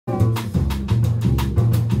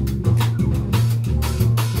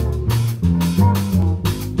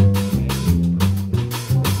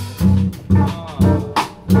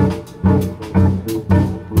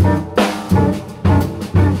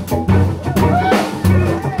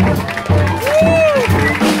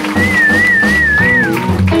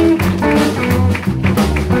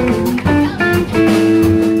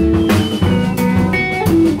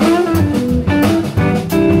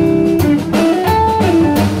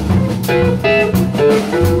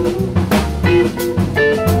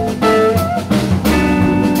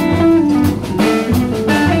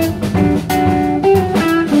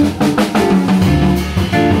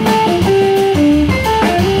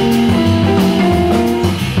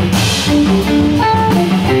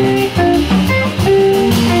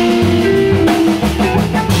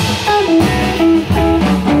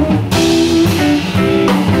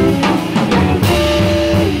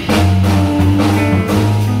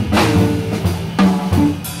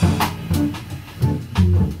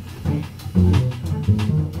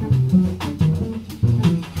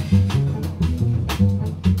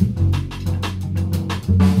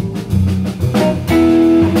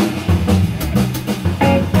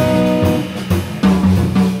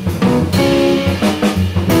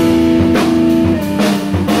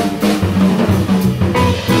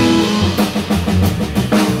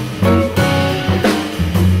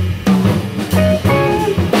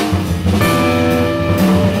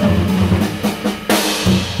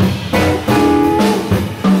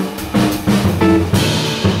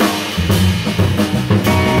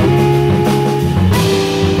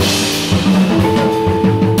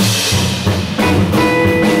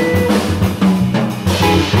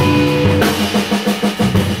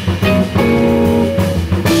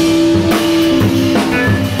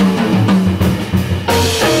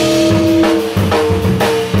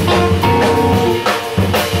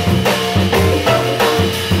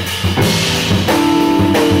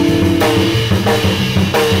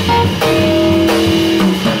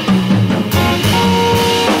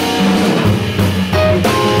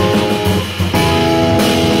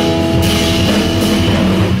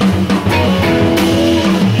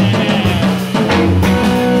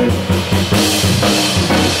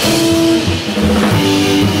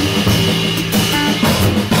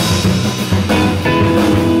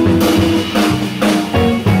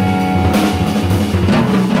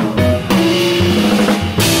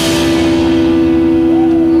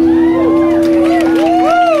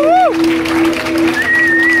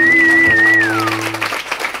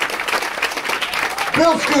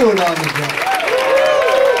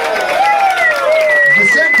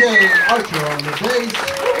Vicente Archer on the bass.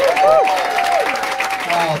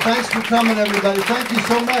 Thanks for coming, everybody. Thank you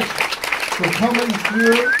so much for coming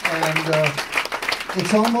here. And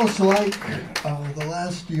it's almost like the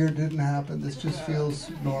last year didn't happen. This just feels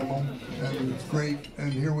normal and it's great.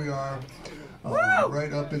 And here we are,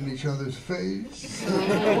 right up in each other's face.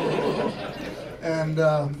 And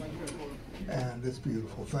it's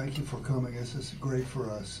beautiful. Thank you for coming. This is great for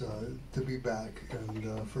us to be back,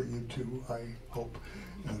 and for you too, I hope.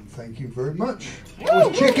 And thank you very much. It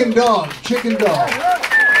was Chicken Dog. Chicken Dog.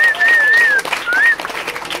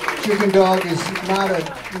 Chicken Dog is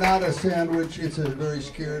not a sandwich. It's a very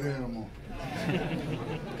scared animal.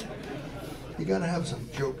 You gotta have some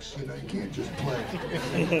jokes, you know. You can't just play.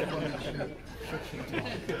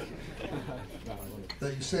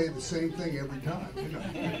 That you say the same thing every time, you know.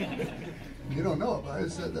 You don't know, but I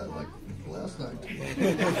said that like last night.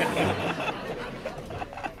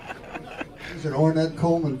 It's an Ornette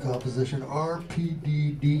Coleman composition,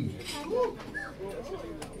 RPDD.